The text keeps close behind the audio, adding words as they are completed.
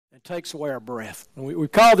and takes away our breath. And we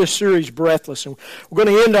call this series Breathless. And we're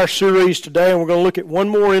going to end our series today, and we're going to look at one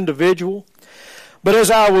more individual. But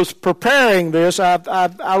as I was preparing this,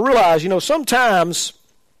 I realized, sometimes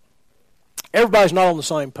everybody's not on the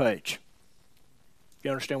same page.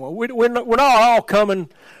 You understand? Well, we're not all coming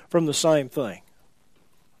from the same thing.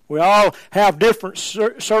 We all have different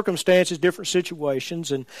circumstances, different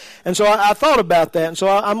situations, and so I thought about that, and so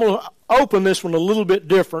I'm going to open this one a little bit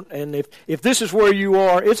different, and if this is where you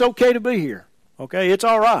are, it's okay to be here, okay? It's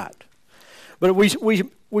all right. But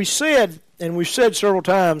we said, and we've said several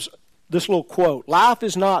times, this little quote, life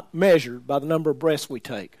is not measured by the number of breaths we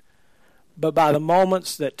take, but by the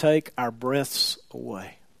moments that take our breaths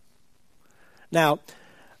away. Now,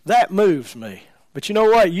 that moves me. But you know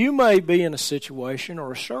what? You may be in a situation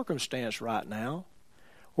or a circumstance right now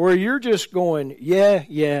where you're just going, yeah.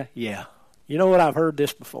 You know what? I've heard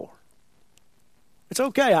this before. It's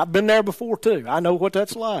okay. I've been there before too. I know what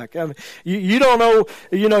that's like. I mean, you don't know,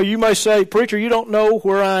 you may say, preacher, you don't know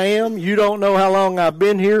where I am. You don't know how long I've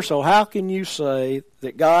been here. So how can you say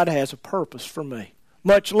that God has a purpose for me,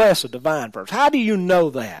 much less a divine purpose? How do you know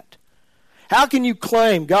that? How can you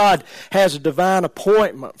claim God has a divine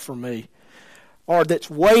appointment for me, or that's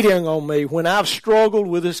waiting on me when I've struggled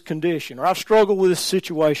with this condition, or I've struggled with this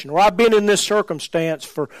situation, or I've been in this circumstance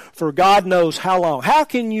for God knows how long? How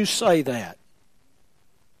can you say that?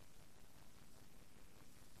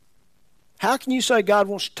 How can you say God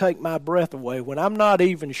wants to take my breath away when I'm not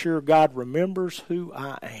even sure God remembers who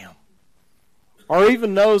I am, or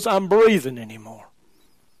even knows I'm breathing anymore?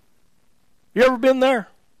 You ever been there?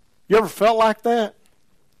 You ever felt like that?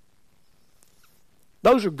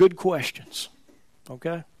 Those are good questions.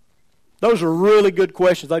 Okay? Those are really good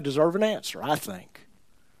questions. They deserve an answer, I think.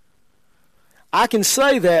 I can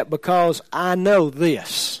say that because I know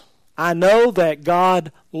this. I know that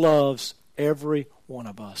God loves every one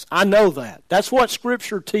of us. I know that. That's what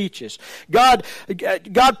Scripture teaches. God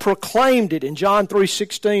proclaimed it in John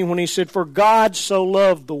 3:16 when He said, "For God so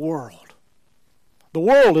loved the world." The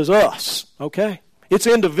world is us, okay? It's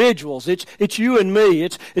individuals. It's you and me.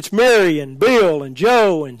 It's Mary and Bill and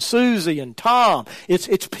Joe and Susie and Tom.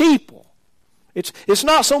 It's people. It's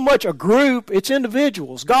not so much a group. It's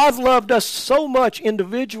individuals. God loved us so much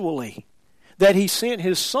individually that He sent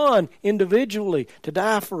His Son individually to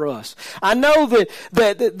die for us. I know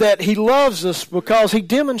that He loves us because He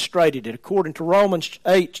demonstrated it according to Romans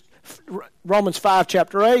 5,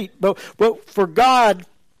 chapter 8. But for God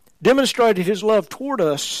demonstrated His love toward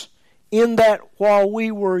us in that while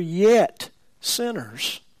we were yet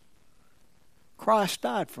sinners, Christ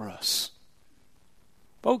died for us.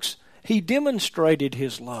 Folks, He demonstrated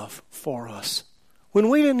His love for us when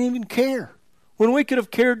we didn't even care, when we could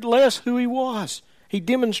have cared less who He was. He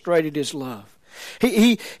demonstrated His love.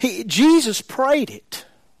 Jesus prayed it.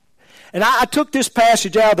 And I took this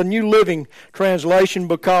passage out of the New Living Translation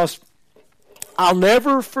because I'll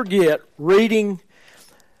never forget reading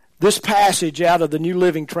this passage out of the New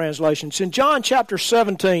Living Translation. It's in John chapter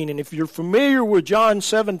 17, and if you're familiar with John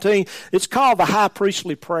 17, it's called the high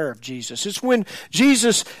priestly prayer of Jesus. It's when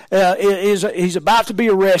Jesus he's about to be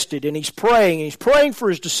arrested, and he's praying for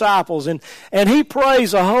his disciples, and he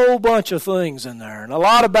prays a whole bunch of things in there, and a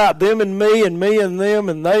lot about them and me and them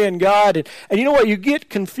and they and God, and you know what? You get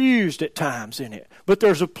confused at times in it, but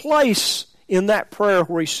there's a place in that prayer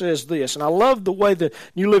where he says this, and I love the way the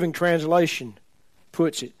New Living Translation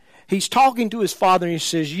puts it. He's talking to his Father, and he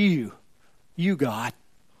says, you, God,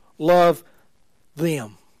 love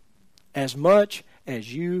them as much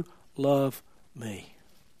as you love me.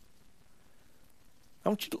 I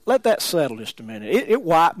want you to let that settle just a minute. It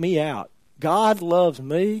wiped me out. God loves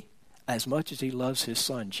me as much as He loves His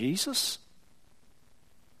Son Jesus.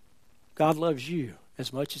 God loves you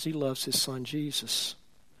as much as He loves His Son Jesus.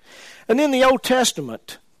 And then the Old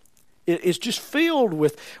Testament, it's just filled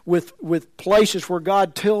with places where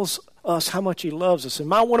God tells us how much He loves us. And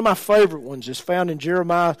one of my favorite ones is found in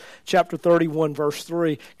Jeremiah chapter 31, verse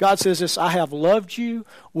 3. God says this, "I have loved you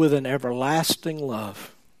with an everlasting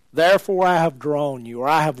love. Therefore I have drawn you," or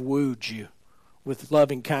 "I have wooed you with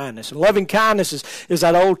loving kindness." And loving kindness is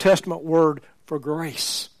that Old Testament word for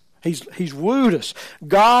grace. He's wooed us.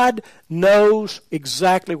 God knows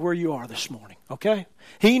exactly where you are this morning, okay?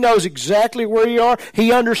 He knows exactly where you are.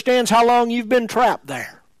 He understands how long you've been trapped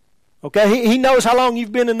there. Okay? He knows how long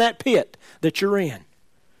you've been in that pit that you're in.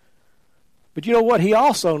 But you know what? He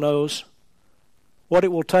also knows what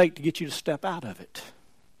it will take to get you to step out of it.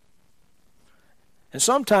 And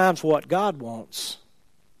sometimes what God wants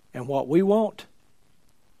and what we want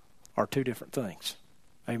are two different things.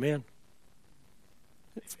 Amen?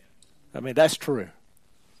 I mean, that's true.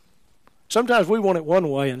 Sometimes we want it one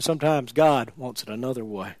way, and sometimes God wants it another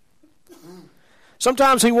way.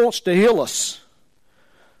 Sometimes He wants to heal us,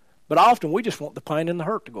 but often we just want the pain and the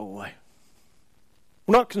hurt to go away.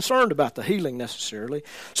 We're not concerned about the healing necessarily.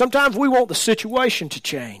 Sometimes we want the situation to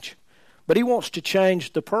change, but He wants to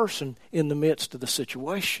change the person in the midst of the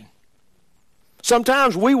situation.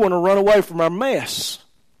 Sometimes we want to run away from our mess,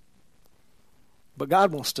 but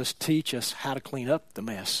God wants to teach us how to clean up the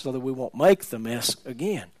mess so that we won't make the mess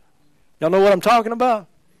again. Y'all know what I'm talking about?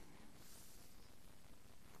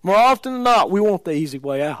 More often than not, we want the easy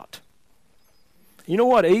way out. You know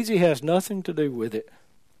what? Easy has nothing to do with it,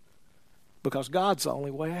 because God's the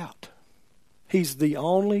only way out. He's the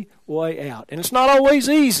only way out. And it's not always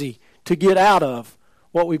easy to get out of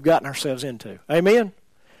what we've gotten ourselves into. Amen?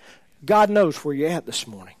 God knows where you're at this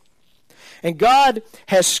morning. And God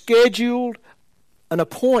has scheduled an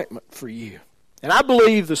appointment for you. And I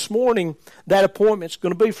believe this morning that appointment's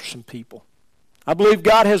going to be for some people. I believe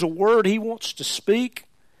God has a word He wants to speak.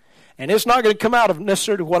 And it's not going to come out of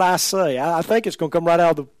necessarily what I say. I think it's going to come right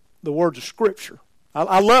out of the words of Scripture.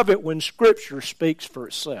 I love it when Scripture speaks for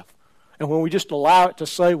itself. And when we just allow it to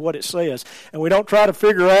say what it says. And we don't try to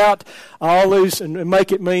figure out all these and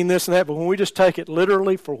make it mean this and that. But when we just take it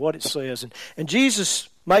literally for what it says. And Jesus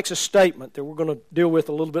makes a statement that we're going to deal with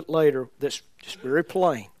a little bit later that's just very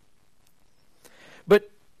plain. But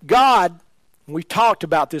God, we talked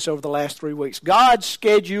about this over the last 3 weeks. God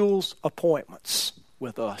schedules appointments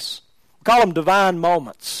with us. We call them divine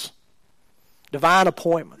moments. Divine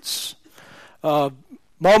appointments.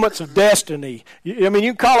 Moments of destiny. I mean,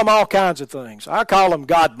 you can call them all kinds of things. I call them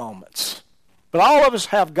God moments. But all of us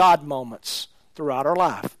have God moments throughout our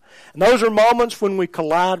life. And those are moments when we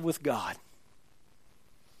collide with God.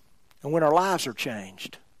 And when our lives are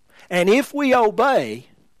changed. And if we obey,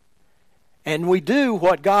 and we do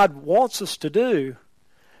what God wants us to do,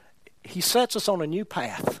 He sets us on a new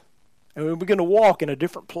path. And we begin to walk in a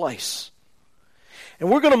different place. And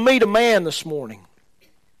we're going to meet a man this morning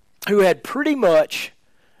who had pretty much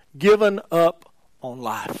given up on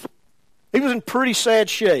life. He was in pretty sad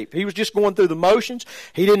shape. He was just going through the motions.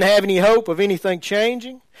 He didn't have any hope of anything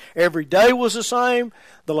changing. Every day was the same.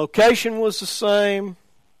 The location was the same.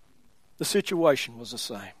 The situation was the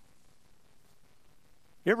same.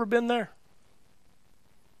 You ever been there?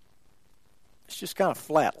 It's just kind of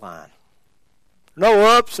flat line.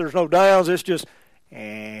 No ups, there's no downs. It's just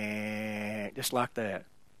like that.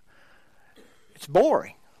 It's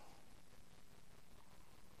boring.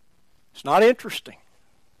 It's not interesting.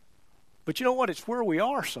 But you know what? It's where we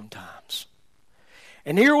are sometimes.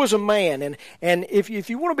 And here was a man, and if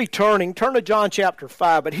you want to be turn to John chapter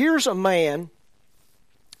 5, but here's a man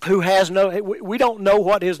who has we don't know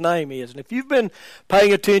what his name is. And if you've been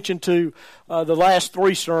paying attention to the last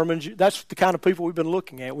 3 sermons, that's the kind of people we've been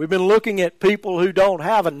looking at. We've been looking at people who don't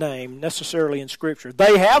have a name necessarily in Scripture.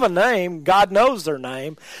 They have a name. God knows their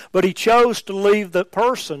name. But He chose to leave the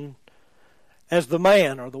person as the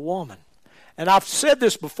man or the woman. And I've said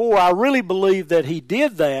this before, I really believe that He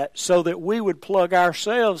did that so that we would plug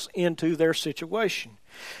ourselves into their situation.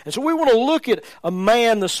 And so we want to look at a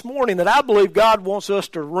man this morning that I believe God wants us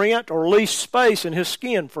to rent or lease space in His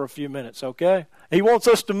skin for a few minutes, okay? He wants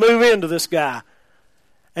us to move into this guy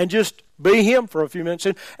and just be him for a few minutes.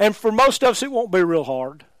 And for most of us, it won't be real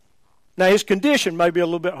hard. Now, his condition may be a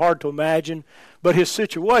little bit hard to imagine, but his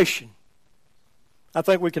situation, I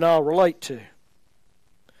think we can all relate to.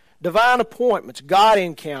 Divine appointments, God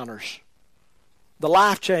encounters, the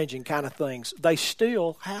life-changing kind of things, they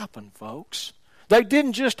still happen, folks. They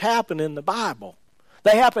didn't just happen in the Bible.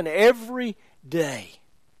 They happen every day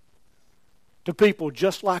to people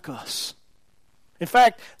just like us. In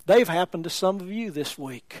fact, they've happened to some of you this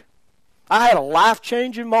week. I had a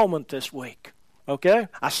life-changing moment this week, okay?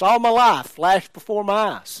 I saw my life flash before my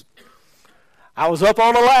eyes. I was up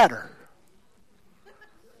on a ladder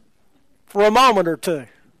for a moment or two.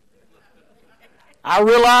 I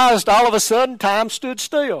realized all of a sudden time stood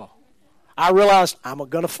still. I realized I'm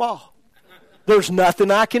going to fall. There's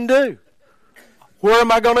nothing I can do. Where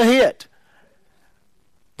am I going to hit?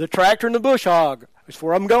 The tractor and the bush hog is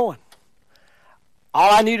where I'm going.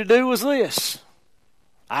 All I need to do was this.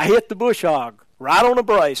 I hit the bush hog right on the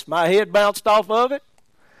brace. My head bounced off of it.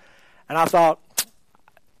 And I thought,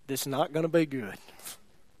 this is not going to be good.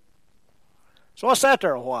 So I sat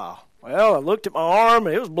there a while. Well, I looked at my arm,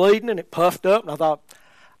 and it was bleeding, and it puffed up, and I thought,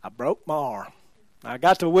 I broke my arm. I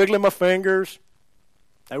got to wiggling my fingers.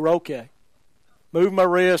 They were okay. Moved my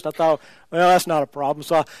wrist. I thought, well, that's not a problem.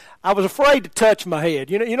 So I was afraid to touch my head.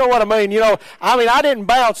 You know what I mean? I didn't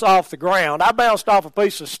bounce off the ground. I bounced off a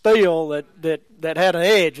piece of steel that had an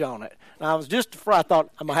edge on it. And I was just afraid. I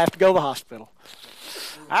thought, I'm going to have to go to the hospital.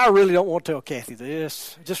 I really don't want to tell Kathy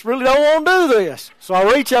this. I just really don't want to do this. So I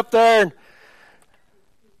reach up there,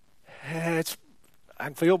 and I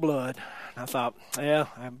can feel blood. And I thought, yeah,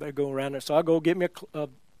 I better go around there. So I go get me a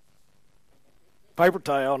paper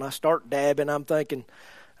towel, and I start dabbing. I'm thinking,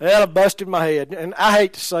 well, I busted my head. And I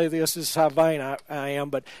hate to say this is how vain I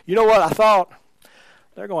am, but you know what? I thought,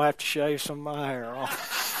 they're going to have to shave some of my hair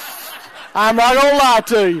off. I'm not going to lie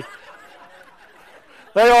to you.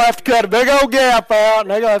 They're going to have to cut a big old gap out,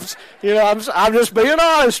 and they're going to I'm just being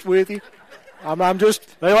honest with you. they're going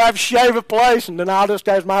to have to shave a place, and then I'll just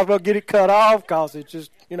might as well get it cut off, because it's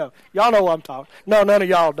just, y'all know what I'm talking. No, none of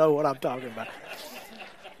y'all know what I'm talking about.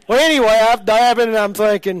 Well, anyway, I'm dabbing, and I'm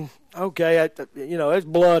thinking, okay, there's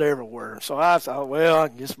blood everywhere. So I thought, well, I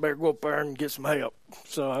guess I better go up there and get some help.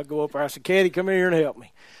 So I go up there. I said, Katie, come here and help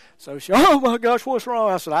me. So she, oh, my gosh, what's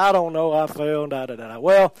wrong? I said, I don't know. I fell, da-da-da.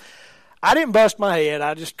 Well, I didn't bust my head.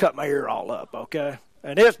 I just cut my ear all up, okay?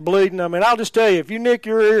 And it's bleeding. I mean, I'll just tell you, if you nick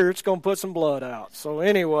your ear, it's going to put some blood out. So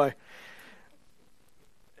anyway,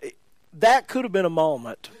 that could have been a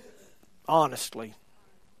moment, honestly,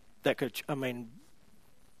 that could, I mean,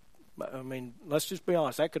 let's just be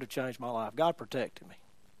honest, that could have changed my life. God protected me.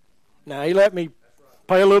 Now, he let me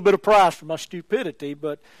pay a little bit of price for my stupidity,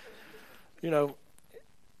 but,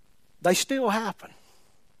 they still happen.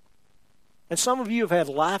 And some of you have had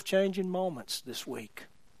life-changing moments this week.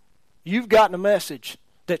 You've gotten a message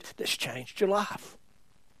that's changed your life.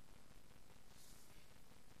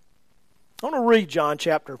 I want to read John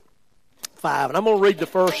chapter 5, and I'm going to read the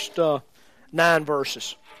first 9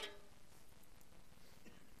 verses.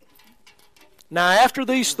 Now, after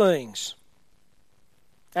these things,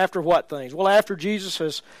 after what things? Well, after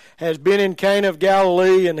Jesus has been in Cana of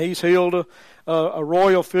Galilee, and he's healed a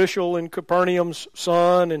royal official in Capernaum's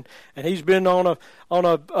son, and he's been on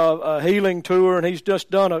a healing tour, and he's just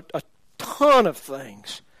done a ton of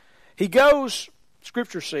things. He goes,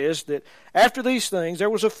 Scripture says, that after these things, there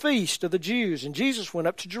was a feast of the Jews, and Jesus went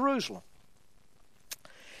up to Jerusalem.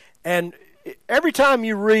 And every time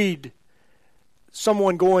you read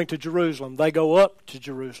someone going to Jerusalem, they go up to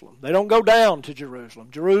Jerusalem. They don't go down to Jerusalem.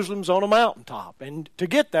 Jerusalem's on a mountaintop, and to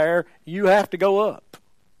get there, you have to go up.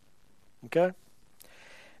 Okay?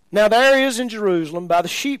 Now there is in Jerusalem by the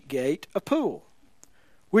sheep gate a pool,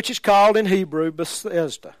 which is called in Hebrew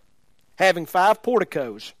Bethesda, having 5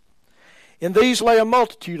 porticos. In these lay a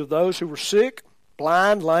multitude of those who were sick,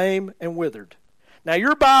 blind, lame, and withered. Now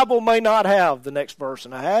your Bible may not have the next verse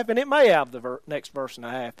and a half, and it may have the next verse and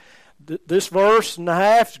a half. This verse and a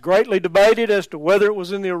half is greatly debated as to whether it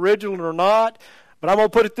was in the original or not, but I'm going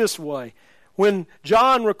to put it this way. When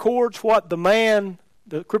John records what the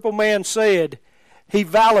crippled man said, he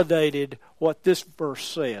validated what this verse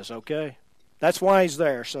says, okay? That's why he's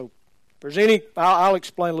there. So if there's I'll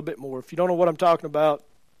explain a little bit more. If you don't know what I'm talking about,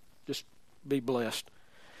 just be blessed.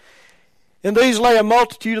 In these lay a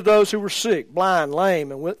multitude of those who were sick, blind,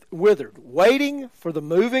 lame, and withered, waiting for the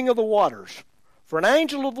moving of the waters. For an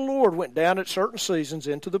angel of the Lord went down at certain seasons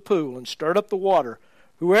into the pool and stirred up the water.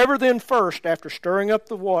 Whoever then first, after the stirring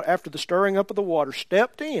up of the water,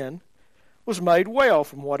 stepped in, was made well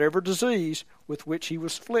from whatever disease with which he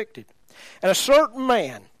was afflicted. And a certain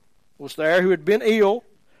man was there who had been ill,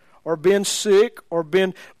 or been sick, or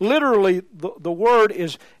been, literally, the word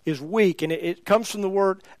is weak, and it comes from the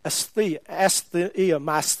word asthenia.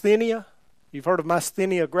 You've heard of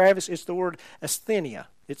myasthenia gravis? It's the word asthenia.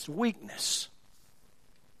 It's weakness.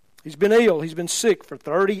 He's been ill. He's been sick for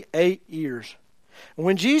 38 years. And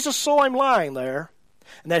when Jesus saw him lying there,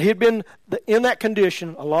 and that he had been in that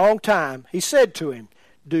condition a long time, he said to him,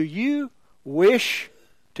 "Do you wish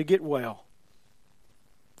to get well?"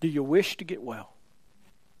 Do you wish to get well?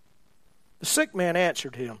 The sick man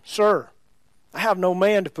answered him, "Sir, I have no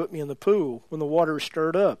man to put me in the pool when the water is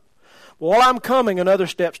stirred up. But while I'm coming, another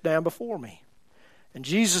steps down before me." And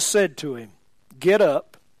Jesus said to him, "Get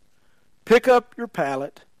up, pick up your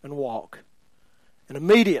pallet, and walk." And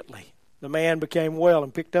immediately the man became well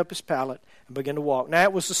and picked up his pallet and began to walk. Now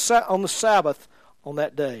it was on the Sabbath on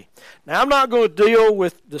that day. Now I'm not going to deal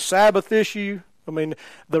with the Sabbath issue. I mean,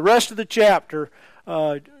 the rest of the chapter,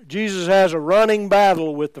 Jesus has a running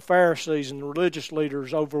battle with the Pharisees and the religious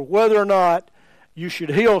leaders over whether or not you should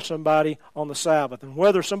heal somebody on the Sabbath and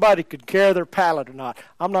whether somebody could carry their pallet or not.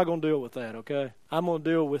 I'm not going to deal with that, okay? I'm going to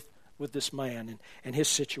deal with this man and his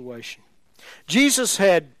situation. Jesus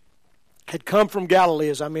had come from Galilee,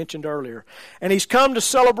 as I mentioned earlier, and he's come to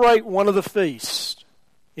celebrate one of the feasts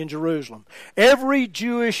in Jerusalem. Every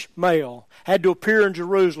Jewish male had to appear in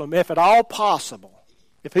Jerusalem, if at all possible.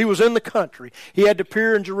 If he was in the country, he had to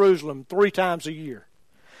appear in Jerusalem 3 times a year.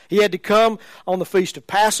 He had to come on the Feast of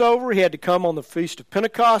Passover, he had to come on the Feast of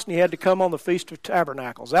Pentecost, and he had to come on the Feast of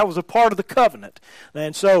Tabernacles. That was a part of the covenant.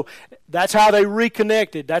 And so that's how they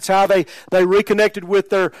reconnected. That's how they reconnected with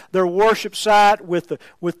their worship site, with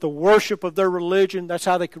the worship of their religion. That's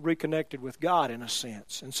how they could reconnected with God in a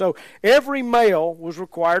sense. And so every male was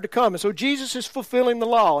required to come. And so Jesus is fulfilling the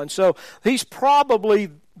law. And so he's probably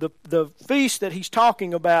the feast that he's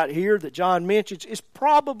talking about here that John mentions is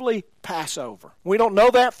probably Passover. We don't know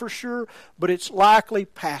that for sure, but it's likely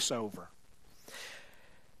Passover.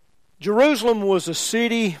 Jerusalem was a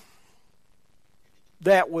city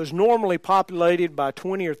that was normally populated by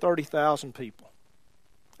 20 or 30,000 people.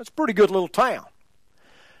 That's a pretty good little town.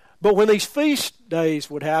 But when these feast days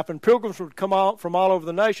would happen, pilgrims would come out from all over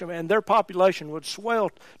the nation, and their population would swell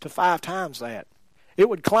to 5 times that. It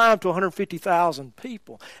would climb to 150,000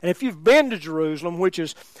 people. And if you've been to Jerusalem, which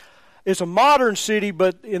is a modern city,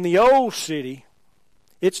 but in the old city,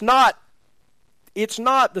 it's not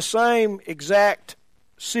the same exact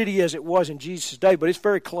city as it was in Jesus' day, but it's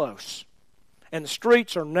very close. And the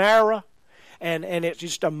streets are narrow, and it's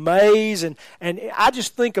just a maze. And I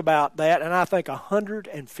just think about that, and I think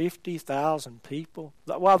 150,000 people.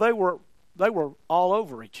 Well, they were all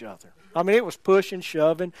over each other. I mean, it was pushing,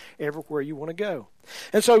 shoving, everywhere you want to go.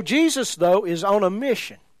 And so Jesus, though, is on a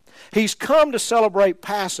mission. He's come to celebrate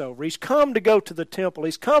Passover. He's come to go to the temple.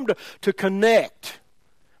 He's come to connect.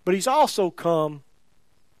 But he's also come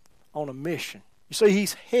on a mission. You see,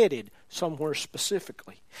 he's headed somewhere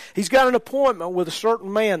specifically. He's got an appointment with a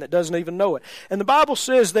certain man that doesn't even know it. And the Bible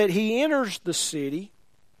says that he enters the city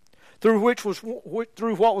through what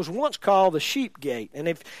was once called the Sheep Gate. And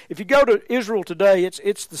if you go to Israel today,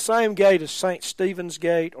 it's the same gate as St. Stephen's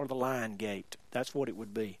Gate or the Lion Gate. That's what it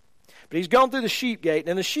would be. But he's gone through the Sheep Gate,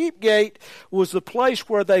 and the Sheep Gate was the place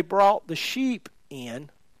where they brought the sheep in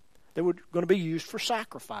that were going to be used for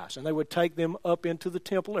sacrifice. And they would take them up into the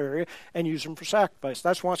temple area and use them for sacrifice.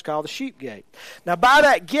 That's why it's called the Sheep Gate. Now, by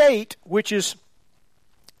that gate, which is,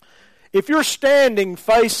 if you're standing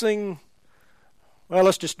facing... Well,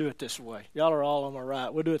 let's just do it this way. Y'all are all on my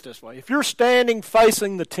right. We'll do it this way. If you're standing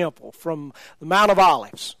facing the temple from the Mount of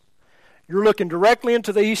Olives, you're looking directly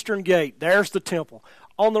into the eastern gate. There's the temple.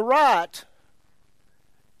 On the right,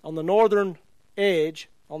 on the northern edge,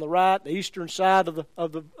 on the right, the eastern side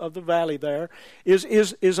of the valley there, is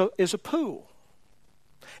a pool.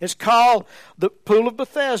 It's called the Pool of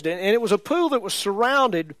Bethesda, and it was a pool that was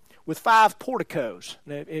surrounded with 5 porticos.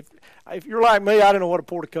 Now, if you're like me, I don't know what a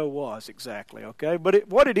portico was exactly, okay? But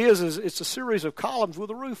what it is it's a series of columns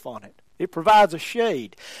with a roof on it. It provides a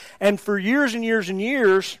shade. And for years and years and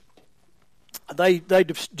years, they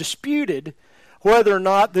disputed whether or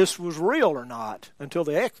not this was real or not until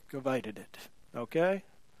they excavated it, okay?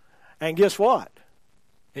 And guess what?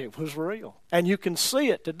 It was real. And you can see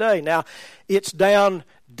it today. Now, it's down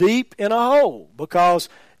deep in a hole because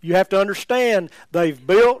you have to understand they've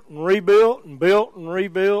built and rebuilt and built and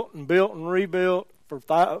rebuilt and built and rebuilt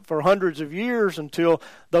for hundreds of years until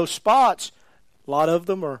those spots, a lot of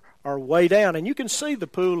them are way down. And you can see the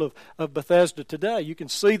Pool of Bethesda today. You can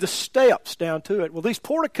see the steps down to it. Well, these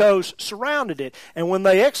porticos surrounded it. And when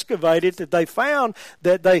they excavated it, they found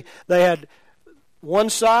that they had one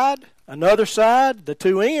side, another side, the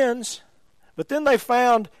 2 ends, but then they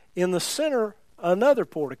found in the center another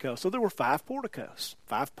portico. So there were 5 porticos,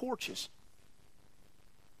 5 porches.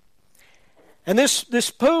 And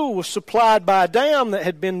this pool was supplied by a dam that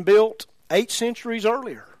had been built 8 centuries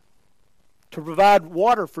earlier to provide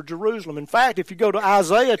water for Jerusalem. In fact, if you go to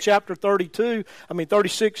Isaiah chapter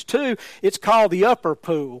 36:2, it's called the upper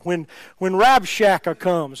pool. When Rabshakeh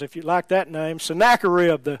comes, if you like that name,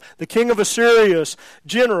 Sennacherib, the king of Assyria's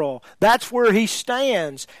general, that's where he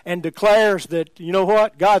stands and declares that, you know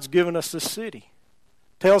what, God's given us this city.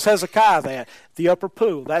 Tells Hezekiah that. The upper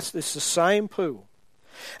pool. It's the same pool.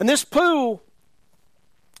 And this pool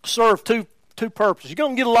served two purposes. You're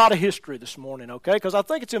going to get a lot of history this morning, okay? Because I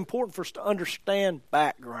think it's important for us to understand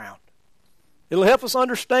background. It'll help us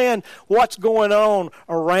understand what's going on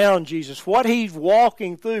around Jesus, what he's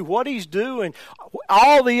walking through, what he's doing,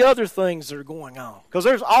 all the other things that are going on. Because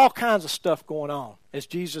there's all kinds of stuff going on as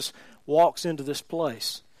Jesus walks into this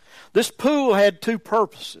place. This pool had 2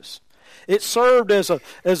 purposes. It served as a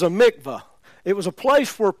mikvah. It was a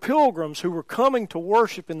place where pilgrims who were coming to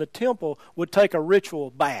worship in the temple would take a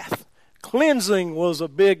ritual bath. Cleansing was a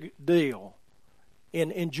big deal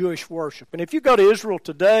in Jewish worship. And if you go to Israel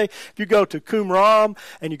today, if you go to Qumran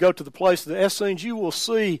and you go to the place of the Essenes, you will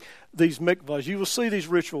see these mikvahs. You will see these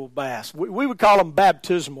ritual baths. We would call them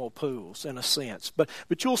baptismal pools in a sense, but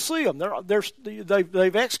you'll see them.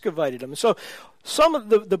 They've excavated them. And so some of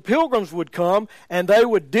the pilgrims would come and they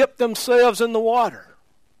would dip themselves in the water.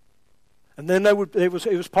 And then it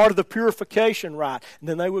was part of the purification rite. And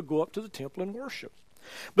then they would go up to the temple and worship.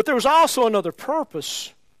 But there was also another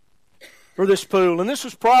purpose for this pool, and this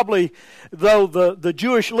was probably, though the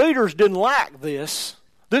Jewish leaders didn't like this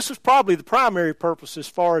was probably the primary purpose as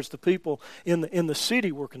far as the people in the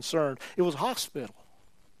city were concerned. It was a hospital.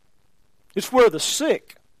 It's where the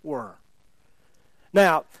sick were.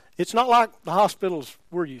 Now, it's not like the hospitals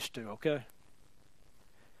we're used to, okay?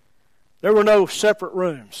 There were no separate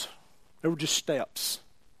rooms. There were just steps.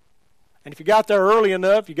 And if you got there early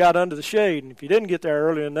enough, you got under the shade, and if you didn't get there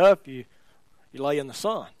early enough, you lay in the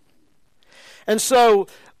sun. And so,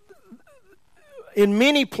 in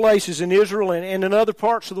many places in Israel and in other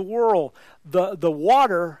parts of the world, the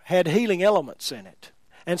water had healing elements in it,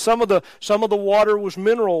 and some of the water was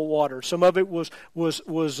mineral water. Some of it was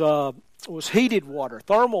heated water,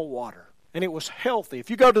 thermal water, and it was healthy.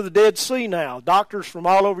 If you go to the Dead Sea now, doctors from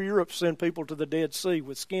all over Europe send people to the Dead Sea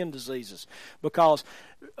with skin diseases because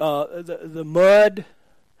the mud.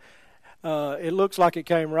 It looks like it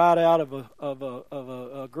came right out of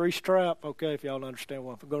a grease trap. Okay, if y'all understand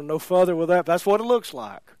what I'm going to no further with that, that's what it looks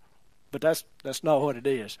like, but that's not what it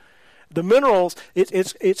is. The minerals,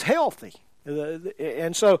 it's healthy,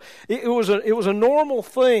 and so it was a normal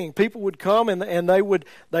thing. People would come and they would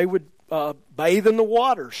bathe in the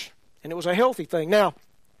waters, and it was a healthy thing. Now,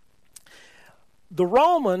 the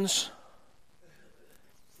Romans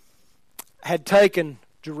had taken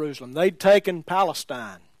Jerusalem. They'd taken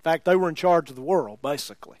Palestine. In fact, they were in charge of the world,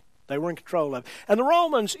 basically. They were in control of it. And the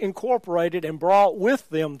Romans incorporated and brought with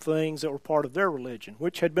them things that were part of their religion,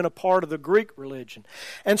 which had been a part of the Greek religion.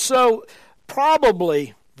 And so,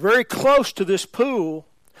 probably very close to this pool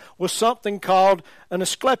was something called an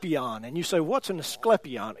Asclepion. And you say, what's an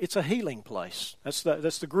Asclepion? It's a healing place. That's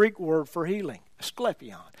the Greek word for healing,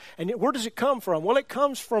 Asclepion. And where does it come from? Well, it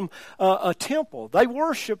comes from a temple. They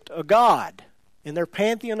worshipped a god in their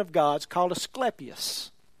pantheon of gods called Asclepius.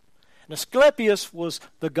 Asclepius was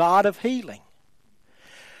the god of healing.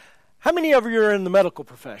 How many of you are in the medical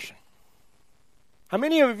profession? How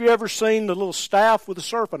many of you ever seen the little staff with a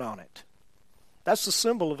serpent on it? That's the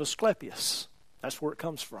symbol of Asclepius. That's where it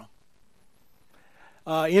comes from.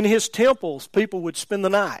 In his temples, people would spend the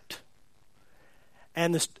night.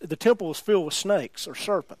 And the temple was filled with snakes or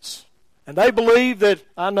serpents. And they believed that,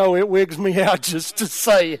 I know it wigs me out just to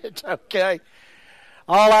say it, okay?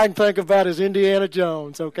 All I can think about is Indiana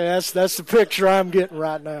Jones, okay? That's the picture I'm getting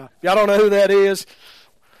right now. Y'all don't know who that is?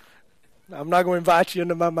 I'm not going to invite you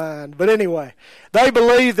into my mind. But anyway, they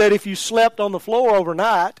believed that if you slept on the floor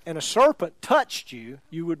overnight and a serpent touched you,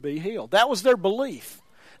 you would be healed. That was their belief.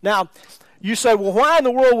 Now, you say, well, why in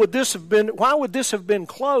the world would this have been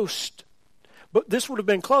closed? But this would have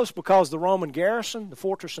been close because the Roman garrison, the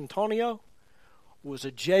Fortress Antonia, was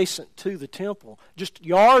adjacent to the temple. Just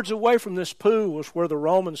yards away from this pool was where the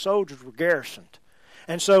Roman soldiers were garrisoned.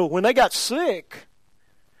 And so when they got sick,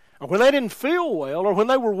 or when they didn't feel well, or when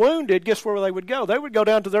they were wounded, guess where they would go? They would go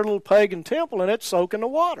down to their little pagan temple and it'd soak in the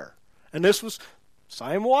water. And this was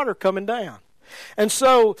same water coming down. And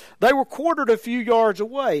so they were quartered a few yards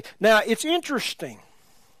away. Now, it's interesting,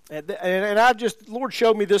 and the Lord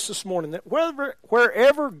showed me this morning, that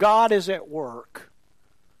wherever God is at work,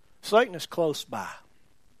 Satan is close by.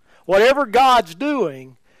 Whatever God's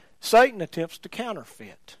doing, Satan attempts to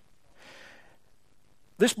counterfeit.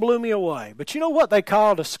 This blew me away. But you know what they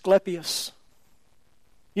called Asclepius?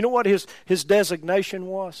 You know what his designation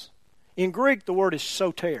was? In Greek, the word is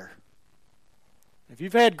soter. If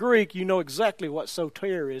you've had Greek, you know exactly what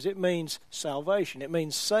soter is. It means salvation. It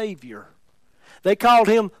means Savior. They called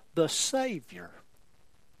him the Savior.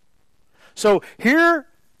 So here,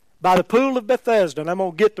 by the pool of Bethesda, and I'm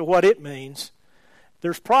going to get to what it means,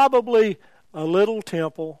 there's probably a little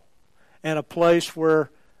temple and a place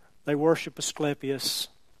where they worship Asclepius,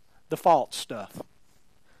 the false stuff.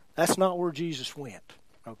 That's not where Jesus went,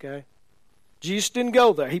 okay? Jesus didn't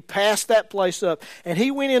go there. He passed that place up, and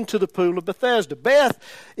he went into the pool of Bethesda. Bethesda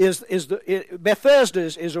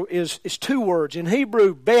is two words. In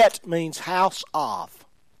Hebrew, bet means house of.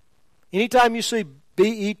 Anytime you see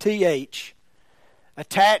B-E-T-H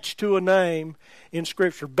attached to a name in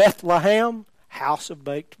Scripture, Bethlehem, house of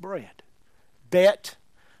baked bread. Bet.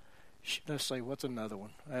 Let's see, what's another one?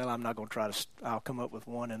 Well, I'm not going to try to, I'll come up with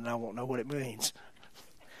one and I won't know what it means.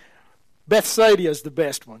 Bethsaida is the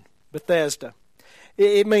best one, Bethesda.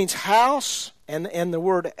 it means house, and the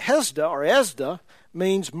word Hesda or Esda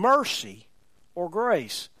means mercy or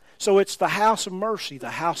grace. So it's the house of mercy,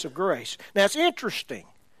 the house of grace. Now it's interesting.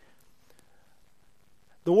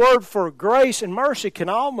 The word for grace and mercy can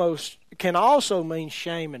also mean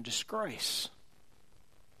shame and disgrace.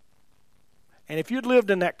 And if you'd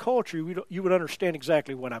lived in that culture, you would understand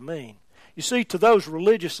exactly what I mean. You see, to those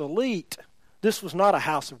religious elite, this was not a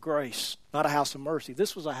house of grace, not a house of mercy.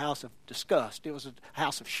 This was a house of disgust. It was a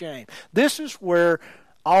house of shame. This is where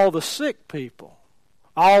all the sick people,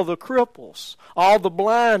 all the cripples, all the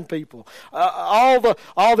blind people, all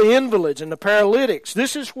the invalids and the paralytics,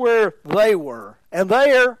 this is where they were. And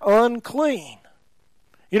they're unclean.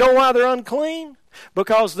 You know why they're unclean?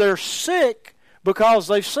 Because they're sick because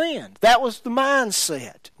they've sinned. That was the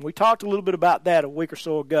mindset. We talked a little bit about that a week or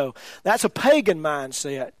so ago. That's a pagan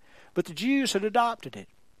mindset, but the Jews had adopted it.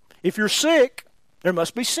 If you're sick, there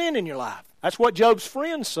must be sin in your life. That's what Job's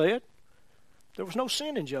friends said. There was no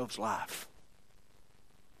sin in Job's life.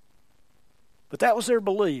 But that was their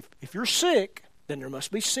belief. If you're sick, then there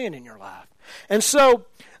must be sin in your life. And so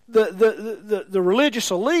the religious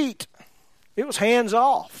elite, it was hands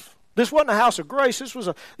off. This wasn't a house of grace. This was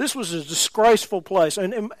a disgraceful place.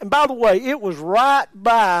 And by the way, it was right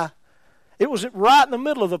in the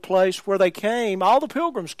middle of the place where they came. All the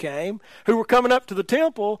pilgrims came who were coming up to the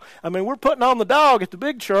temple. I mean, we're putting on the dog at the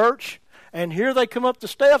big church, and here they come up the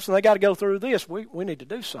steps and they got to go through this. We need to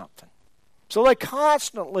do something. So they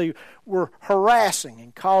constantly were harassing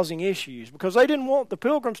and causing issues because they didn't want the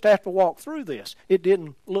pilgrims to have to walk through this. It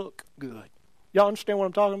didn't look good. Y'all understand what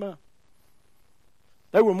I'm talking about?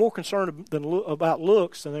 They were more concerned about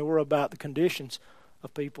looks than they were about the conditions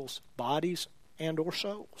of people's bodies and or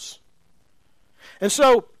souls. And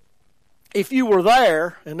so, if you were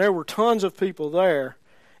there, and there were tons of people there,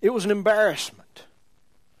 it was an embarrassment.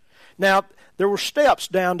 Now, there were steps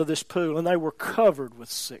down to this pool, and they were covered with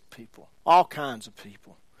sick people, all kinds of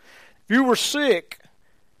people. If you were sick,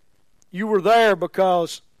 you were there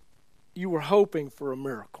because you were hoping for a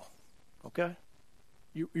miracle, okay?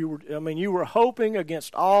 You were hoping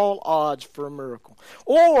against all odds for a miracle.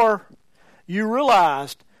 Or you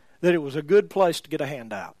realized that it was a good place to get a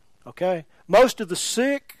handout. Okay? Most of the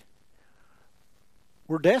sick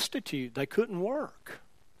were destitute. They couldn't work.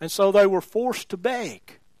 And so they were forced to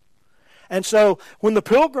beg. And so when the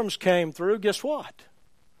pilgrims came through, guess what?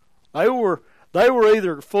 They were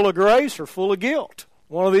either full of grace or full of guilt.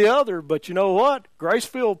 One or the other. But you know what?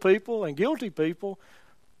 Grace-filled people and guilty people,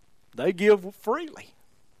 they give freely.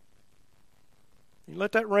 You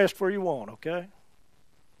let that rest where you want, okay?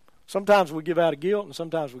 Sometimes we give out of guilt and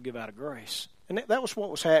sometimes we give out of grace. And that was what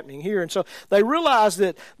was happening here. And so they realized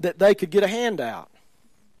that they could get a handout.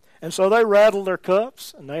 And so they rattled their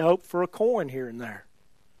cups and they hoped for a coin here and there.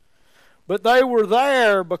 But they were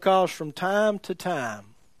there because from time to time,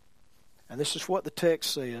 and this is what the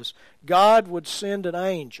text says, God would send an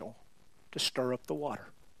angel to stir up the water.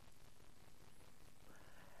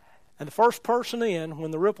 And the first person in,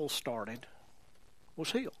 when the ripples started,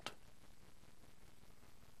 was healed.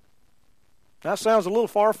 That sounds a little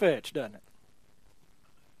far-fetched, doesn't it?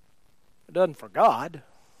 It doesn't for God.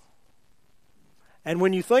 And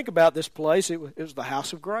when you think about this place, it was the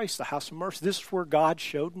house of grace, the house of mercy. This is where God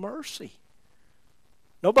showed mercy.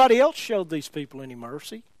 Nobody else showed these people any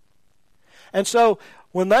mercy. And so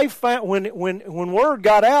when they found, when word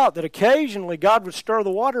got out that occasionally God would stir the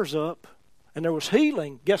waters up and there was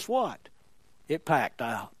healing, guess what? It packed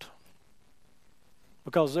out.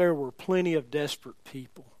 Because there were plenty of desperate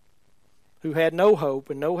people who had no hope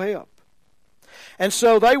and no help. And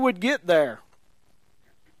so they would get there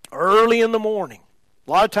early in the morning.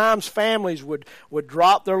 A lot of times families would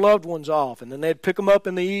drop their loved ones off, and then they'd pick them up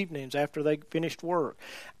in the evenings after they finished work.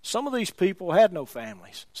 Some of these people had no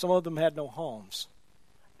families. Some of them had no homes.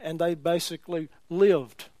 And they basically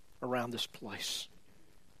lived around this place.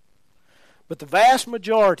 But the vast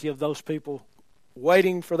majority of those people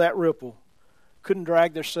waiting for that ripple couldn't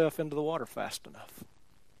drag themselves into the water fast enough.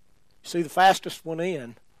 See, the fastest one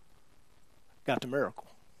in got the miracle.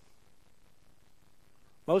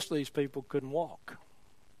 Most of these people couldn't walk.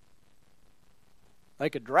 They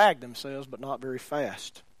could drag themselves, but not very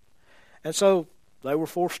fast. And so they were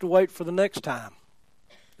forced to wait for the next time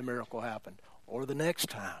the miracle happened, or the next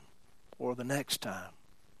time, or the next time,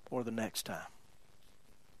 or the next time.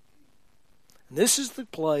 And this is the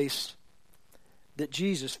place that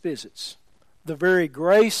Jesus visits. The very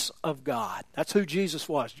grace of God. That's who Jesus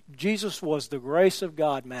was. Jesus was the grace of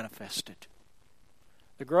God manifested.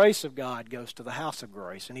 The grace of God goes to the house of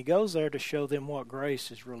grace, and he goes there to show them what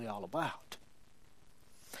grace is really all about.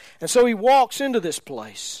 And so he walks into this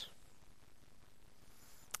place.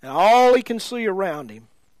 And all he can see around him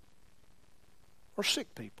are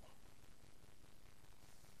sick people.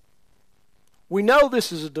 We know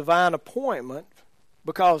this is a divine appointment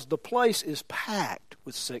because the place is packed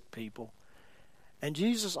with sick people, and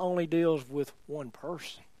Jesus only deals with one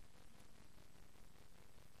person.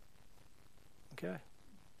 Okay?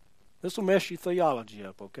 This will mess your theology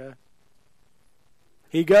up, okay?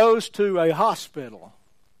 He goes to a hospital,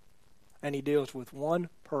 and he deals with one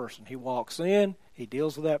person. He walks in, he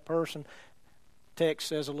deals with that person. Text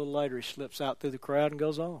says a little later he slips out through the crowd and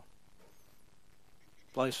goes on.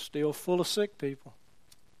 Place is still full of sick people.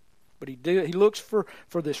 But he looks for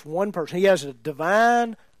this one person. He has a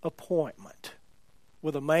divine appointment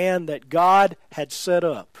with a man that God had set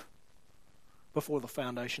up before the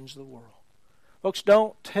foundations of the world. Folks,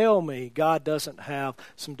 don't tell me God doesn't have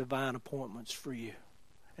some divine appointments for you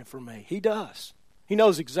and for me. He does. He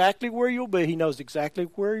knows exactly where you'll be. He knows exactly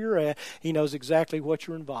where you're at. He knows exactly what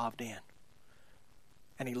you're involved in.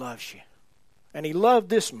 And He loves you. And He loved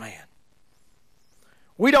this man.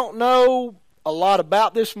 We don't know a lot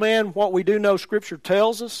about this man. What we do know, Scripture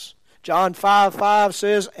tells us. John 5:5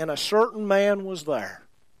 says, "And a certain man was there,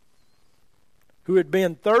 who had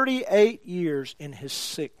been 38 years in his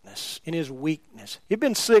sickness, in his weakness." He'd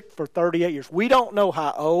been sick for 38 years. We don't know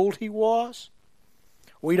how old he was.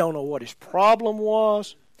 We don't know what his problem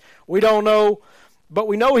was. We don't know, but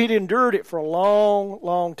we know he'd endured it for a long,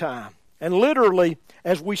 long time. And literally,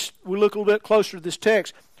 as we look a little bit closer to this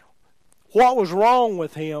text, what was wrong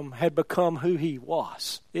with him had become who he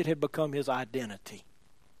was. It had become his identity.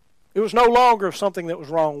 It was no longer something that was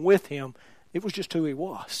wrong with him. It was just who he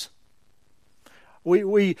was.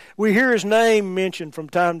 We hear his name mentioned from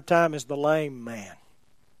time to time as the lame man,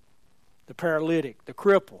 the paralytic, the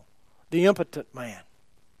cripple, the impotent man.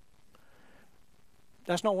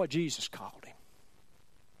 That's not what Jesus called him.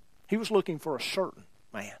 He was looking for a certain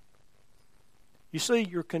man. You see,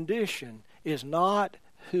 your condition is not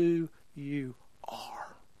who you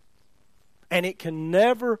are. And it can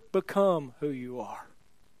never become who you are.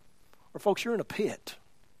 Or folks, you're in a pit.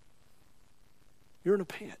 You're in a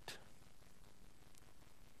pit.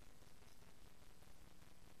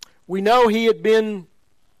 We know he had been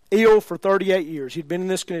ill for 38 years. He'd been in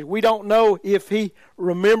this condition. We don't know if he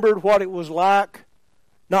remembered what it was like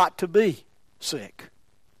not to be sick,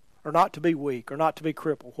 or not to be weak, or not to be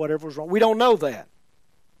crippled, whatever was wrong. We don't know that.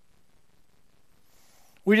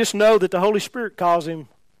 We just know that the Holy Spirit calls him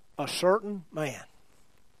a certain man.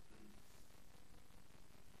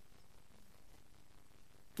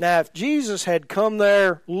 Now, if Jesus had come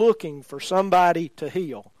there looking for somebody to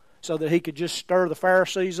heal so that he could just stir the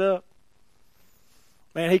Pharisees up,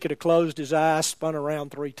 man, he could have closed his eyes, spun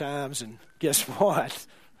around 3 times, and guess what?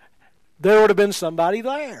 There would have been somebody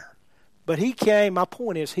there. But he came, my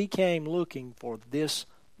point is, he came looking for this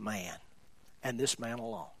man, and this man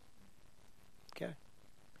alone. Okay?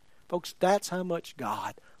 Folks, that's how much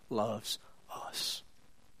God loves us.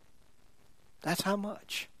 That's how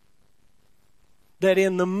much. That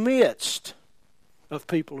in the midst of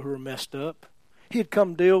people who are messed up, He'd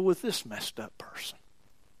come deal with this messed up person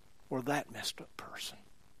or that messed up person.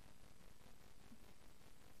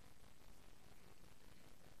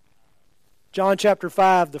 John chapter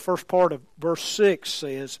 5, the first part of verse 6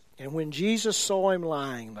 says, "And when Jesus saw him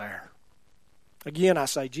lying there," again I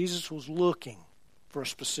say, Jesus was looking for a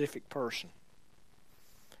specific person.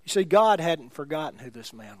 You see, God hadn't forgotten who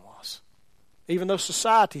this man was, even though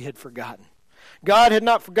society had forgotten. God had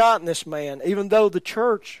not forgotten this man, even though the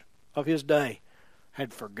church of his day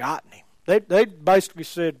had forgotten him. They basically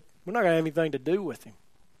said, we're not going to have anything to do with him.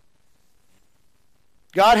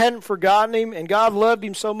 God hadn't forgotten him, and God loved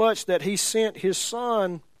him so much that He sent His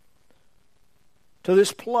Son to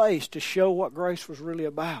this place to show what grace was really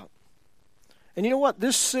about. And you know what?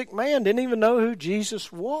 This sick man didn't even know who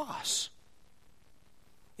Jesus was.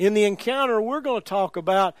 In the encounter we're going to talk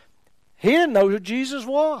about, he didn't know who Jesus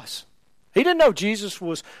was. He didn't know Jesus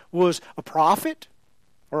was a prophet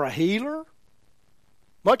or a healer,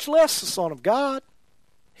 much less the Son of God.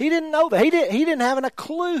 He didn't know that. He didn't have a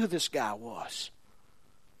clue who this guy was.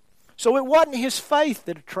 So it wasn't his faith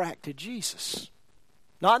that attracted Jesus.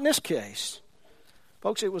 Not in this case.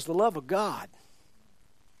 Folks, it was the love of God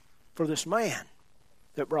for this man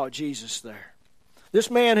that brought Jesus there. This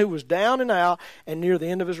man who was down and out and near the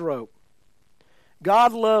end of his rope.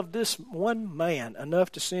 God loved this one man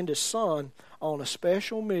enough to send His Son on a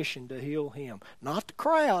special mission to heal him. Not the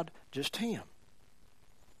crowd, just him.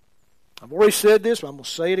 I've already said this, but I'm going to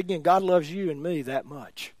say it again. God loves you and me that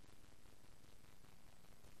much.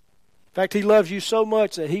 In fact, He loves you so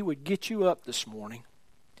much that He would get you up this morning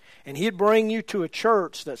and he'd bring you to a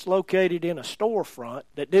church that's located in a storefront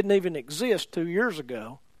that didn't even exist 2 years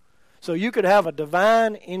ago, so you could have a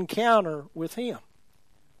divine encounter with him.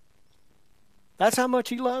 That's how much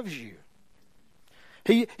he loves you.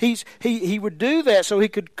 He would do that so he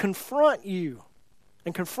could confront you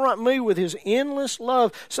and confront me with his endless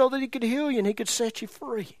love so that he could heal you and he could set you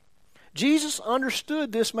free. Jesus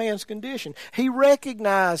understood this man's condition. He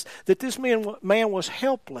recognized that this man was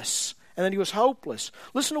helpless and that he was hopeless.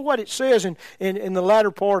 Listen to what it says in the latter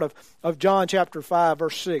part of John chapter 5,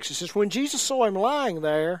 verse 6. It says, when Jesus saw him lying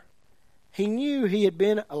there, he knew he had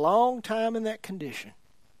been a long time in that condition.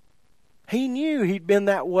 He knew he'd been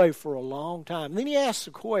that way for a long time. And then he asked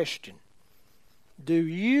the question, do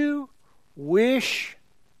you wish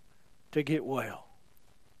to get well?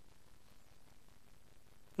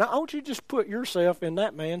 Now, I want you to just put yourself in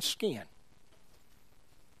that man's skin.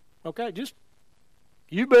 Okay,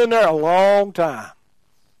 you've been there a long time.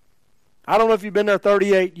 I don't know if you've been there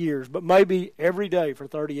 38 years, but maybe every day for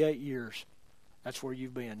 38 years. That's where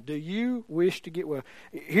you've been. Do you wish to get well?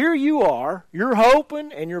 Here you are. You're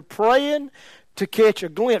hoping and you're praying to catch a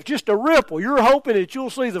glimpse, just a ripple. You're hoping that you'll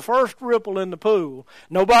see the first ripple in the pool.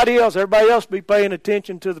 Nobody else, everybody else be paying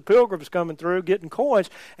attention to the pilgrims coming through, getting coins,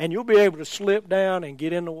 and you'll be able to slip down and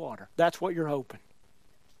get in the water. That's what you're hoping.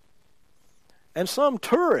 And some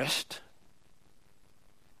tourist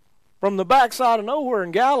from the backside of nowhere in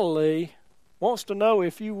Galilee wants to know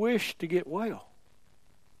if you wish to get well.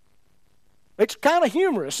 It's kind of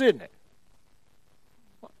humorous, isn't it?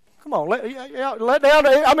 Come on, let down.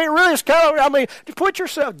 I mean, really, it's kind of, just put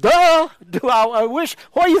yourself, duh. Do I wish,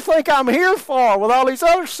 what do you think I'm here for with all these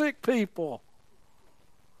other sick people?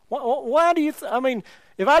 Why do you, if I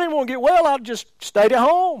didn't want to get well, I'd just stayed at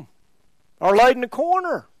home or laid in the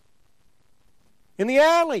corner in the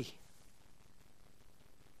alley.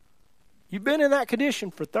 You've been in that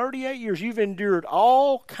condition for 38 years. You've endured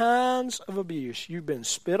all kinds of abuse. You've been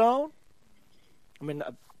spit on.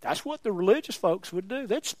 That's what the religious folks would do.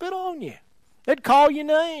 They'd spit on you. They'd call you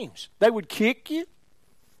names. They would kick you.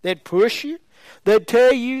 They'd push you. They'd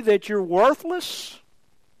tell you that you're worthless,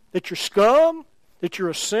 that you're scum, that you're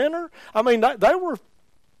a sinner. They were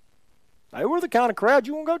the kind of crowd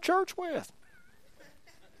you want to go to church with.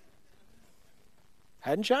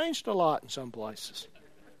 Hadn't changed a lot in some places.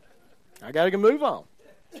 I got to move on.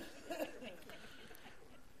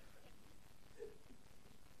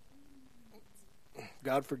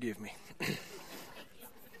 God forgive me. It's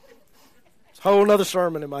a whole other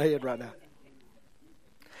sermon in my head right now.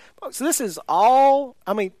 Folks, this is all,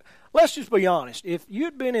 let's just be honest. If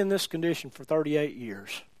you'd been in this condition for 38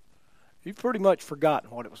 years, you've pretty much forgotten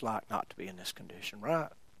what it was like not to be in this condition, right?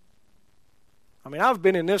 I've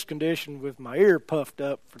been in this condition with my ear puffed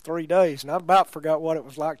up for 3 days, and I about forgot what it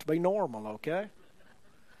was like to be normal, okay?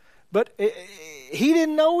 But he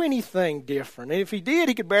didn't know anything different. And if he did,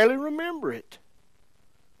 he could barely remember it.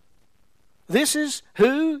 This is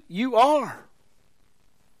who you are.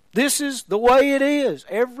 This is the way it is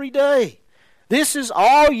every day. This is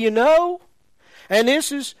all you know. And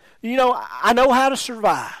this is, I know how to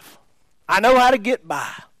survive. I know how to get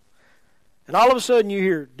by. And all of a sudden you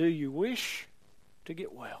hear, do you wish to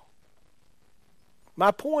get well?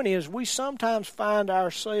 My point is, we sometimes find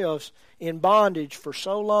ourselves in bondage for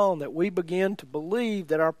so long that we begin to believe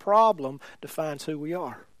that our problem defines who we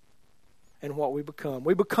are and what we become.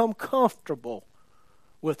 We become comfortable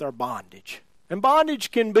with our bondage. And bondage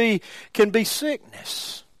can be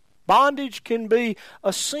sickness. Bondage can be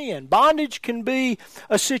a sin. Bondage can be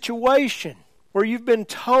a situation where you've been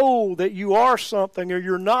told that you are something or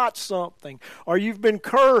you're not something, or you've been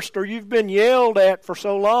cursed or you've been yelled at for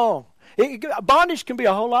so long. Bondage can be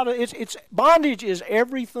a whole lot of, bondage is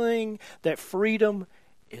everything that freedom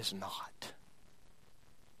is not.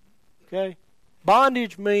 Okay?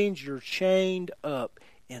 Bondage means you're chained up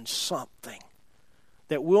in something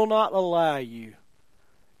that will not allow you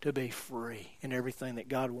to be free in everything that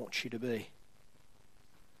God wants you to be.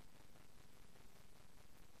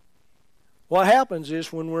 What happens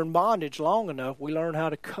is when we're in bondage long enough, we learn how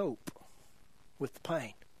to cope with the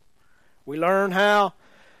pain. We learn how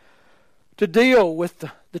to deal with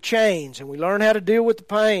the chains, and we learn how to deal with the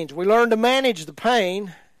pains. We learn to manage the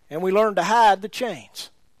pain, and we learn to hide the chains.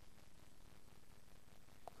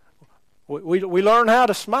 We learn how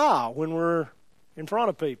to smile when we're in front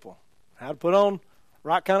of people, how to put on the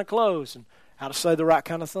right kind of clothes, and how to say the right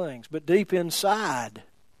kind of things. But deep inside,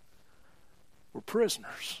 we're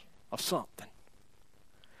prisoners of something.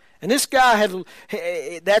 And this guy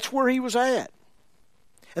that's where he was at.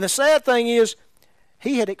 And the sad thing is,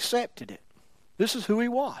 he had accepted it. This is who he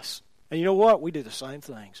was. And you know what? We do the same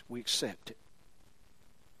things. We accept it.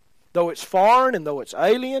 Though it's foreign and though it's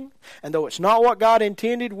alien and though it's not what God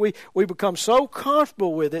intended, we become so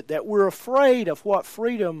comfortable with it that we're afraid of what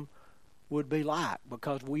freedom would be like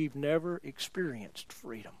because we've never experienced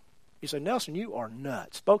freedom. You say, Nelson, you are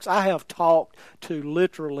nuts. Folks, I have talked to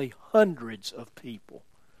literally hundreds of people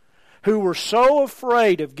who were so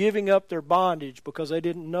afraid of giving up their bondage because they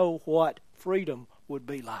didn't know what freedom would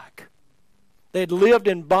be like. They'd lived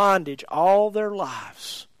in bondage all their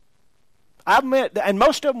lives. I've met, and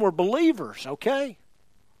most of them were believers, okay?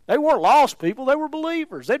 They weren't lost people, they were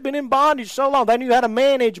believers. They'd been in bondage so long, they knew how to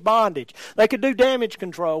manage bondage. They could do damage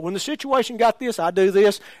control. When the situation got this, I do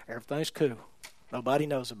this, everything's cool. Nobody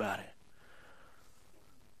knows about it.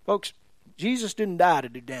 Folks, Jesus didn't die to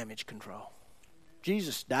do damage control.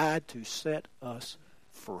 Jesus died to set us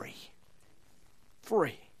free.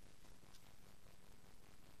 Free.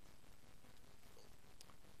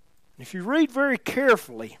 If you read very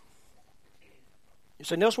carefully, you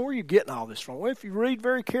say, Nelson, where are you getting all this from? Well, if you read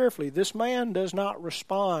very carefully, this man does not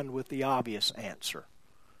respond with the obvious answer.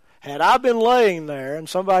 Had I been laying there and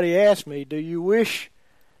somebody asked me, do you wish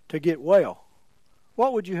to get well?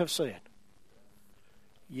 What would you have said?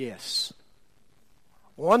 Yes.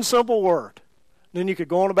 One simple word. Then you could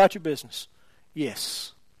go on about your business.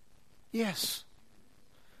 Yes. Yes.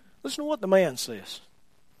 Listen to what the man says.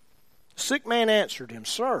 The sick man answered him,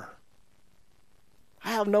 Sir,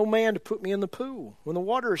 I have no man to put me in the pool when the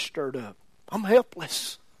water is stirred up. I'm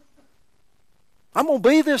helpless. I'm going to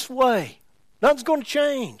be this way. Nothing's going to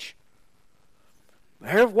change.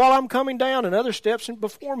 While I'm coming down, another steps in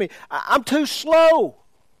before me. I'm too slow.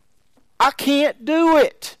 I can't do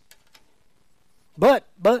it. But.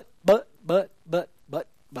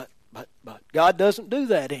 God doesn't do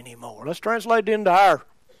that anymore. Let's translate it into our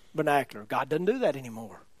vernacular. God doesn't do that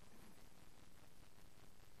anymore.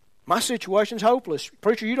 My situation's hopeless.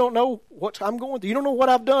 Preacher, you don't know what I'm going through. You don't know what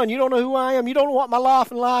I've done. You don't know who I am. You don't know what my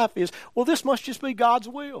life in life is. Well, this must just be God's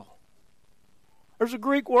will. There's a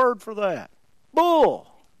Greek word for that. Bull.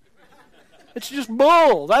 It's just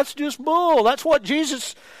bull. That's just bull. That's what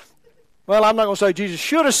Jesus... Well, I'm not going to say Jesus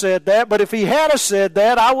should have said that, but if he had said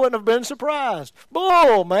that, I wouldn't have been surprised.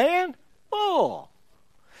 Bull, man. Bull.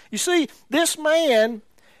 You see, this man,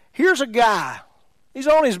 here's a guy. He's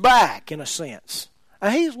on his back, in a sense.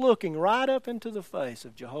 And he's looking right up into the face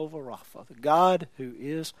of Jehovah Rapha, the God who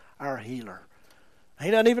is our healer.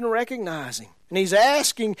 He doesn't even recognize him. And he's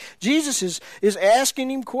asking, Jesus is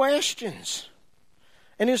asking him questions.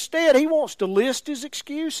 And instead, he wants to list his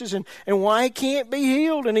excuses and why he can't be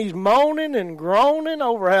healed. And he's moaning and groaning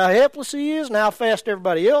over how helpless he is and how fast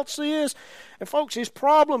everybody else is. And folks, his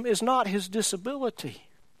problem is not his disability.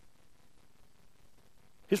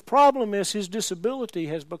 His problem is his disability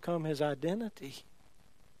has become his identity.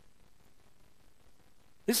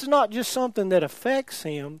 This is not just something that affects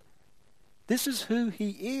him. This is who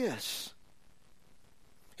he is.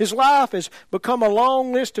 His life has become a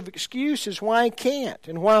long list of excuses why he can't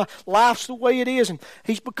and why life's the way it is. And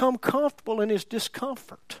he's become comfortable in his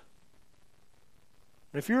discomfort.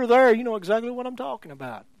 And if you're there, you know exactly what I'm talking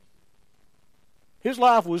about. His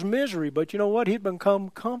life was misery, but you know what? He'd become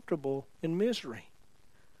comfortable in misery.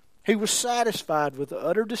 He was satisfied with the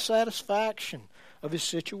utter dissatisfaction of his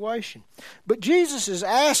situation. But Jesus is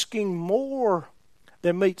asking more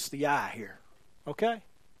than meets the eye here. Okay?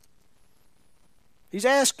 He's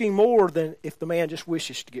asking more than if the man just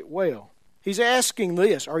wishes to get well. He's asking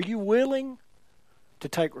this, are you willing to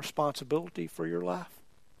take responsibility for your life?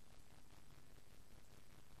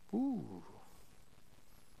 Ooh.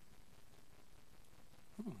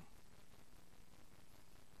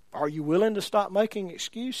 Are you willing to stop making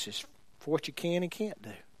excuses for what you can and can't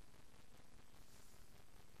do?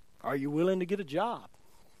 Are you willing to get a job?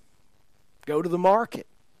 Go to the market?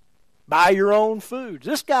 Buy your own food?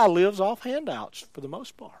 This guy lives off handouts for the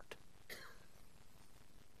most part.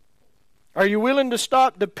 Are you willing to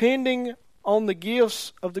stop depending on the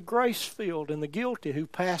gifts of the grace field and the guilty who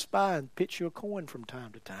pass by and pitch you a coin from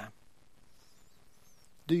time to time?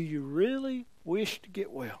 Do you really wish to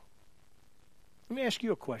get well? Let me ask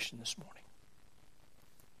you a question this morning.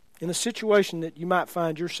 In the situation that you might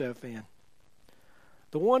find yourself in,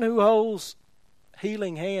 the one who holds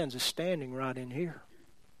healing hands is standing right in here.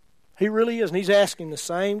 He really is, and he's asking the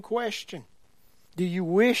same question. Do you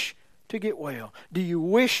wish to get well? Do you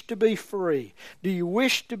wish to be free? Do you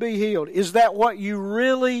wish to be healed? Is that what you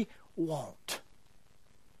really want?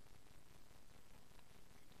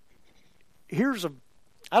 I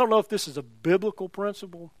don't know if this is a biblical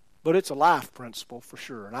principle, but it's a life principle for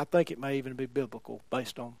sure. And I think it may even be biblical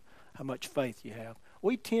based on how much faith you have.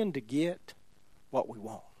 We tend to get what we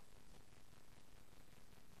want.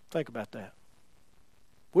 Think about that.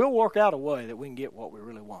 We'll work out a way that we can get what we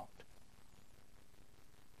really want.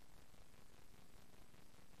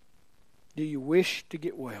 Do you wish to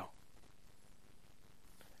get well?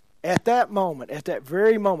 At that moment, at that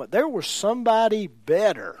very moment, there was somebody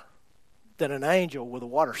better than an angel with a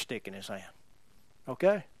water stick in his hand.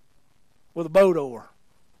 Okay? With a boat oar.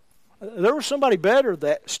 There was somebody better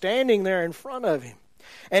that standing there in front of him.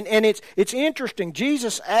 And it's interesting.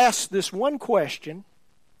 Jesus asks this one question.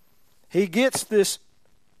 He gets this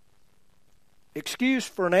excuse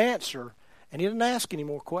for an answer, and he doesn't ask any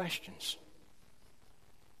more questions.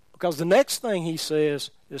 Because the next thing he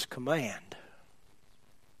says is command.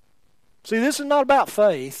 See, this is not about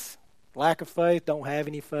faith. Lack of faith, don't have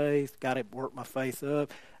any faith, got to work my faith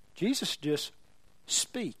up. Jesus just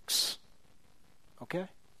speaks. Okay?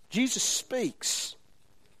 Jesus speaks.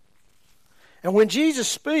 And when Jesus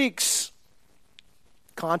speaks,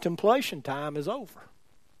 contemplation time is over.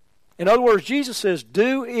 In other words, Jesus says,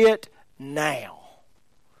 do it now.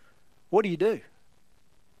 What do you do?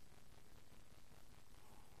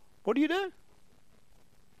 What do you do?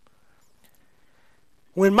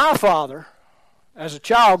 When my father, as a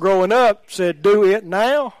child growing up, said, do it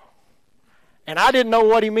now, and I didn't know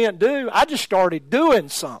what he meant do, I just started doing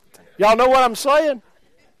something. Y'all know what I'm saying?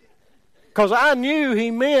 Because I knew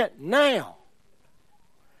he meant now.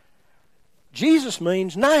 Jesus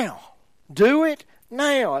means now. Do it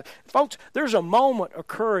now. Folks, there's a moment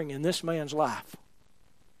occurring in this man's life.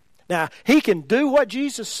 Now, he can do what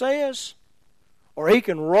Jesus says, or he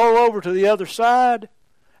can roll over to the other side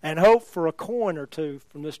and hope for a coin or two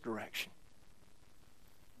from this direction.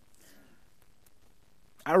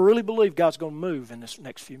 I really believe God's going to move in this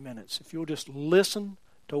next few minutes if you'll just listen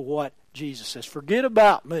to what Jesus says. Forget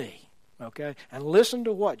about me, okay, and listen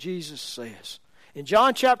to what Jesus says. In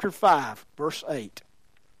John chapter 5, verse 8,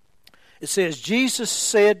 it says, Jesus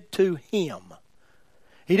said to him.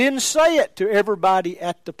 He didn't say it to everybody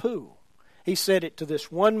at the pool. He said it to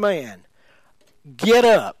this one man. Get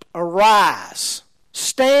up, arise,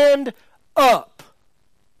 stand up.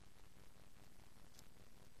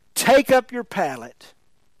 Take up your pallet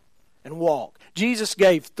and walk. Jesus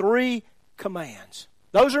gave 3 commands.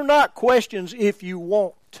 Those are not questions if you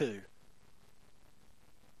want to.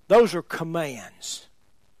 Those are commands.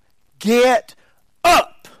 Get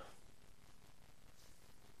up.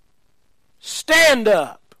 Stand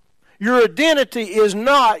up. Your identity is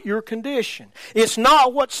not your condition. It's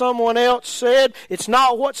not what someone else said. It's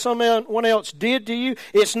not what someone else did to you.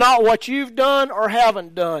 It's not what you've done or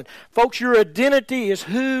haven't done. Folks, your identity is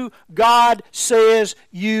who God says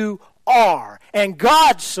you are. And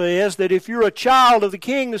God says that if you're a child of the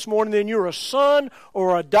King this morning, then you're a son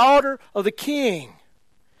or a daughter of the King.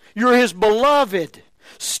 You're His beloved.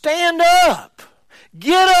 Stand up.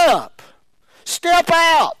 Get up. Step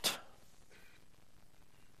out.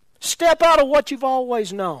 Step out of what you've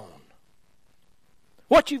always known.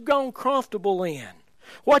 What you've gone comfortable in.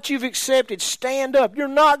 What you've accepted. Stand up. You're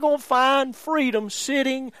not going to find freedom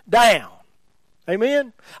sitting down.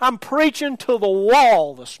 Amen? I'm preaching to the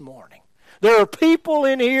wall this morning. There are people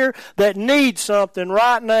in here that need something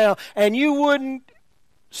right now, and you wouldn't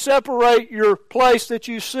separate your place that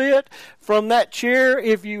you sit from that chair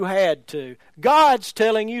if you had to. God's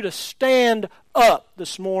telling you to stand up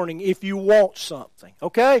this morning if you want something,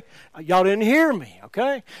 okay? Y'all didn't hear me,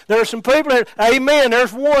 okay? There are some people that, amen,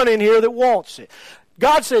 there's one in here that wants it.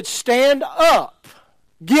 God said stand up.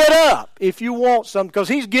 Get up if you want something, because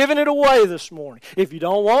He's giving it away this morning. If you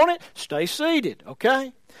don't want it, stay seated,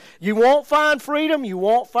 okay? You won't find freedom, you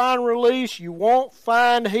won't find release, you won't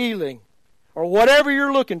find healing, or whatever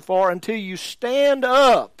you're looking for until you stand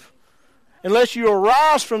up. Unless you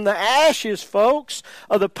arise from the ashes, folks,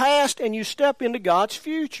 of the past and you step into God's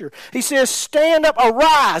future. He says, stand up,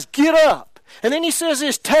 arise, get up. And then He says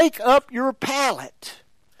this, take up your pallet.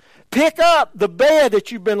 Pick up the bed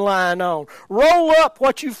that you've been lying on. Roll up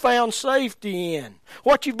what you found safety in.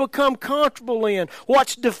 What you've become comfortable in.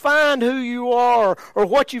 What's defined who you are or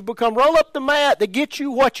what you've become. Roll up the mat that gets you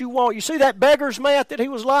what you want. You see that beggar's mat that he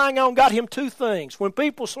was lying on got him 2 things. When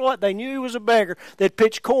people saw it, they knew he was a beggar. They'd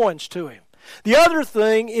pitch coins to him. The other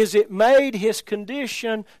thing is it made his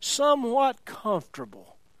condition somewhat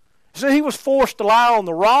comfortable. So he was forced to lie on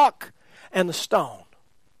the rock and the stone.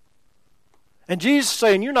 And Jesus is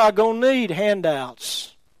saying, you're not going to need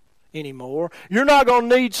handouts anymore. You're not going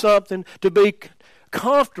to need something to be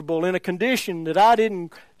comfortable in a condition that I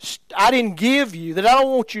didn't give you, that I don't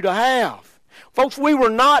want you to have. Folks, we were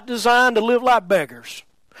not designed to live like beggars.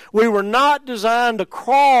 We were not designed to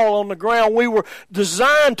crawl on the ground. We were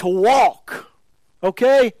designed to walk.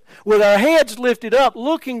 Okay? With our heads lifted up,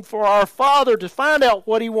 looking for our Father to find out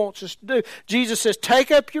what He wants us to do. Jesus says,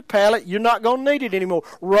 take up your pallet. You're not going to need it anymore.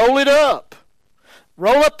 Roll it up.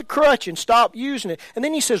 Roll up the crutch and stop using it. And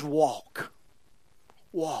then He says, walk.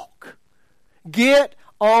 Walk. Get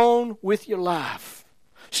on with your life.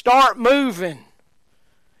 Start moving.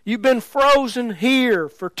 You've been frozen here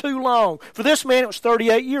for too long. For this man, it was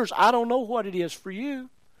 38 years. I don't know what it is for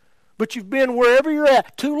you. But you've been wherever you're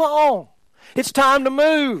at too long. It's time to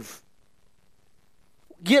move.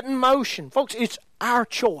 Get in motion. Folks, it's our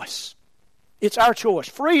choice. It's our choice.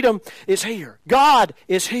 Freedom is here. God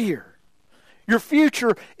is here. Your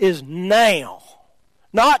future is now.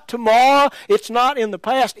 Not tomorrow. It's not in the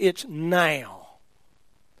past. It's now.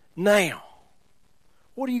 Now.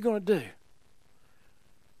 What are you going to do?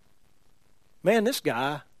 Man, this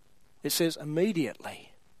guy, it says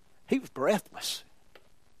immediately. He was breathless.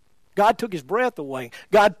 God took his breath away.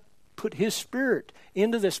 God put His Spirit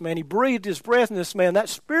into this man. He breathed His breath in this man. That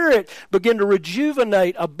Spirit began to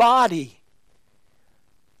rejuvenate a body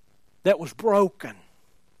that was broken.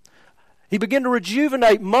 He began to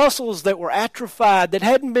rejuvenate muscles that were atrophied, that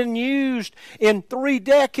hadn't been used in 3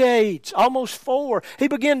 decades, almost 4. He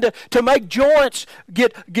began to make joints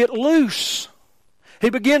get loose. He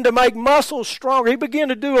began to make muscles stronger. He began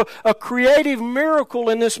to do a creative miracle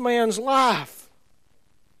in this man's life.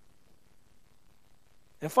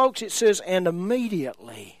 And folks, it says, and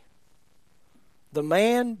immediately the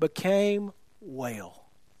man became well.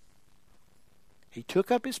 He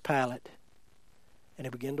took up his pallet and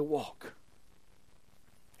he began to walk.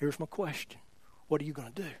 Here's my question. What are you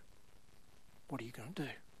going to do? What are you going to do?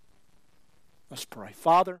 Let's pray.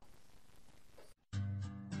 Father.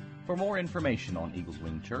 For more information on Eagles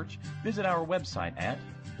Wing Church, visit our website at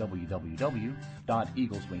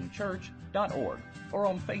www.eagleswingchurch.org or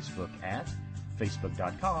on Facebook at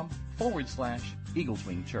facebook.com/Eagles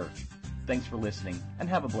Wing Church. Thanks for listening and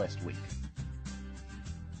have a blessed week.